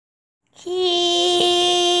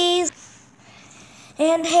Keys.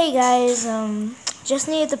 And hey guys, just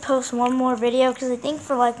needed to post one more video because I think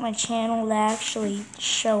for like my channel to actually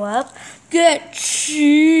show up. Get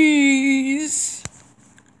cheese.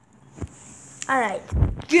 Alright.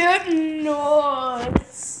 Get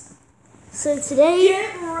nuts. So today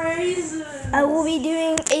get raisins. I will be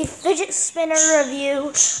doing a fidget spinner review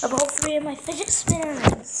of all three of my fidget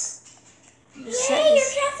spinners. Yay, you're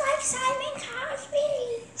just like Simon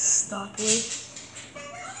Cosby. Stop it.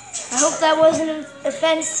 I hope that wasn't an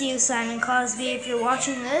offense to you, Simon Cosby, if you're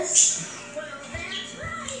watching this.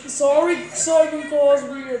 Sorry, Simon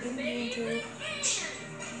Cosby, I didn't mean to.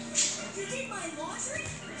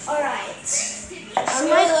 Alright.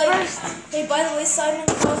 Hey, by the way, Simon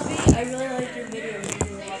Cosby, I really like your videos that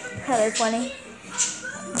you were watching. Oh, they're funny.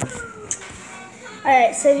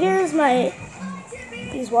 Alright, so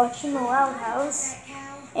he's watching the Loud House.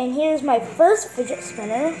 And here's my first fidget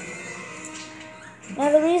spinner.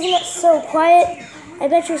 Now the reason it's so quiet, I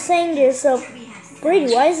bet you're saying to yourself,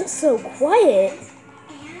 Brady, why is it so quiet?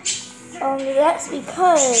 That's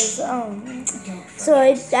because, so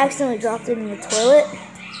I accidentally dropped it in the toilet.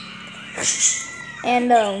 And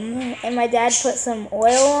my dad put some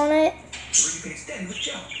oil on it.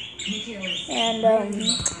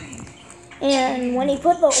 And when he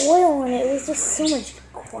put the oil on it, it was just so much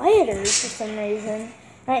quieter for some reason.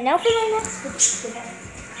 Alright, now for my next fidget spinner.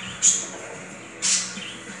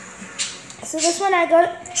 So this one I got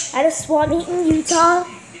at a swap meet in Utah.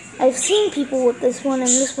 I've seen people with this one, and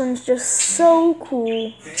this one's just so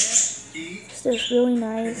cool. It's just really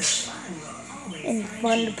nice and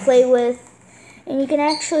fun to play with. And you can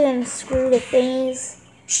actually unscrew the thingies,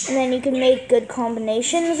 and then you can make good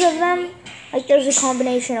combinations of them. Like there's a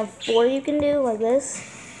combination of 4 you can do, like this.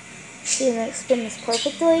 See, and it spins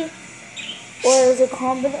perfectly. Or there's a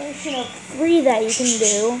combination of 3 that you can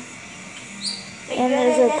do. And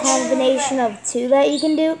there's a combination of 2 that you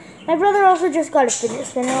can do. My brother also just got a fidget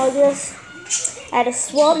spinner like this at a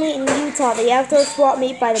swap meet in Utah, the outdoor swap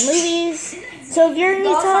meet by the movies. So if you're in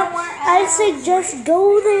Utah, I suggest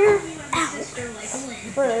go there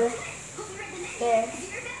for there.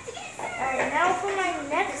 Alright, now for my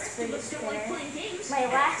next fidget spinner, my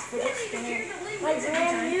last fidget spinner, my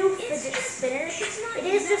brand new fidget spinner. It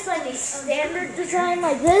is just like a standard design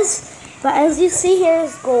like this, but as you see here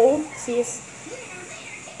is gold. See,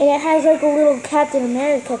 and it has like a little Captain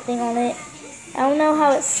America thing on it. I don't know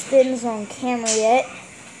how it spins on camera yet.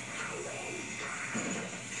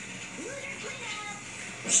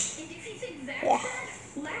 Yeah.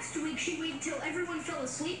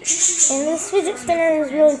 And this fidget spinner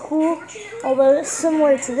is really cool, although it's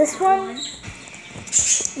similar to this one.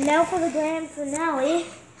 Now for the grand finale.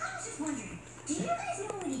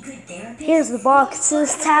 Here's the box to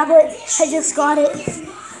this tablet. I just got it.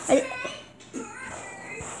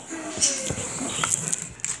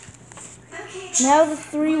 Now the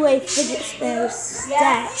 3-way fidget spinners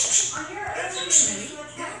stack.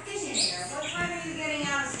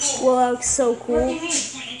 Well, that looks so cool.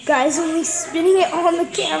 Guys, I'm only spinning it on the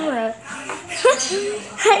camera.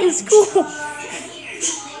 That is cool.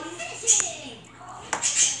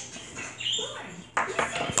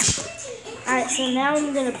 Alright, so now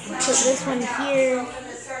I'm going to put this one here.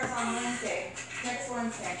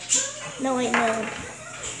 No, wait, no.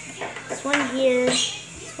 This one here.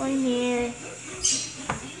 This one here.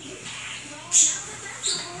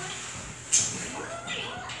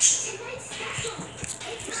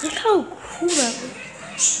 Look how cool that is.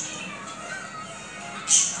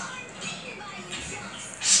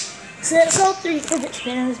 So that's all 3 fidget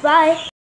spinners. Bye.